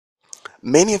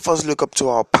Many of us look up to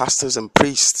our pastors and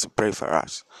priests to pray for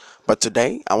us. But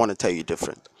today, I want to tell you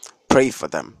different. Pray for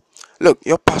them. Look,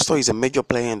 your pastor is a major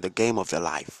player in the game of your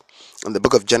life. In the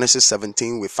book of Genesis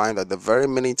 17, we find that the very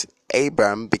minute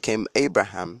Abram became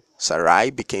Abraham,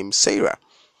 Sarai became Sarah.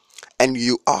 And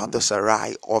you are the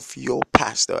Sarai of your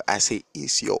pastor as he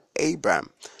is your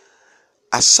Abram.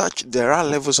 As such, there are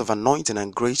levels of anointing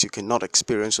and grace you cannot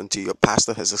experience until your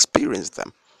pastor has experienced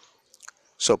them.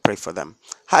 So pray for them.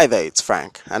 Hi there, it's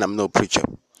Frank, and I'm no preacher.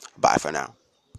 Bye for now.